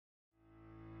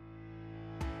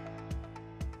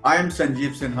I am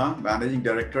Sanjeev Sinha, Managing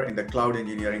Director in the Cloud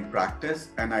Engineering practice,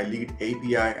 and I lead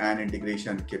API and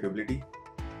integration capability.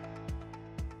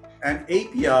 An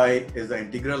API is an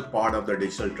integral part of the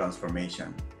digital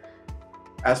transformation.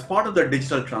 As part of the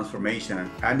digital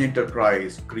transformation, an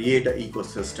enterprise creates an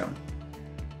ecosystem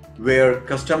where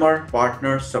customer,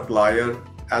 partner, supplier,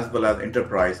 as well as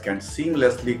enterprise can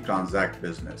seamlessly transact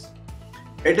business.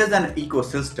 It is an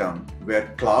ecosystem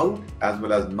where cloud as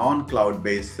well as non-cloud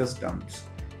based systems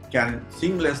can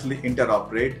seamlessly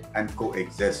interoperate and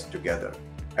coexist together.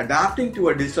 Adapting to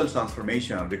a digital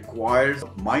transformation requires a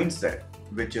mindset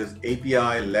which is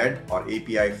API-led or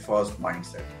API-first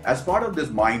mindset. As part of this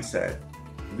mindset,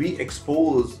 we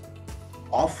expose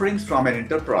offerings from an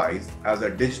enterprise as a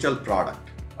digital product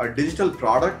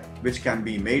which can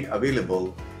be made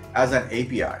available as an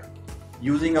API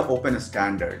using an open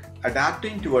standard.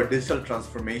 Adapting to a digital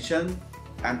transformation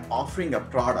and offering a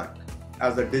product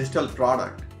as a digital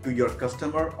product to your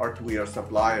customer or to your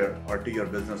supplier or to your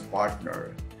business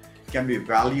partner can be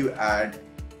value add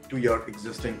to your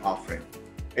existing offering.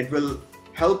 It will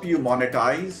help you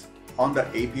monetize on the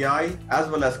API as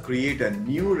well as create a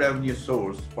new revenue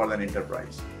source for an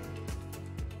enterprise.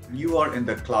 You are in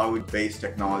the cloud-based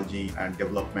technology and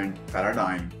development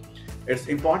paradigm. It's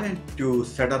important to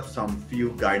set up some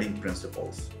few guiding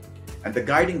principles. And the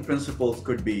guiding principles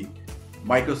could be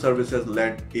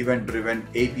microservices-led, event-driven,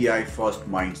 API-first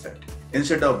mindset.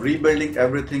 Instead of rebuilding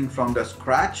everything from the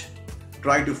scratch,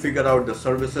 try to figure out the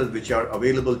services which are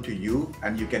available to you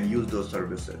and you can use those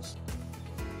services.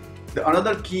 The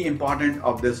another key important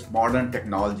of this modern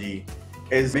technology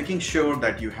is making sure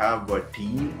that you have a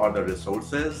team or the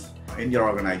resources in your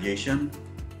organization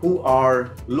who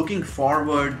are looking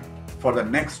forward for the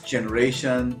next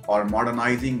generation or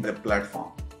modernizing the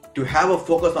platform. To have a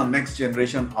focus on next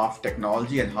generation of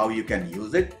technology and how you can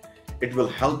use it, it will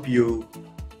help you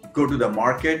go to the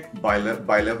market by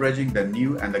leveraging the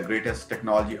new and the greatest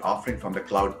technology offering from the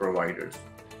cloud providers.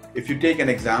 If you take an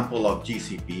example of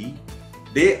GCP,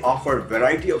 they offer a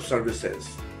variety of services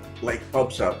like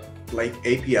PubSub, like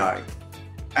API,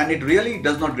 and it really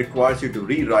does not require you to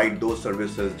rewrite those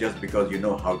services just because you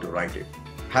know how to write it.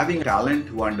 Having talent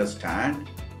who understand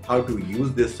how to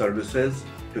use these services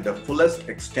to the fullest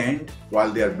extent while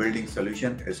they are building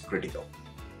solution is critical.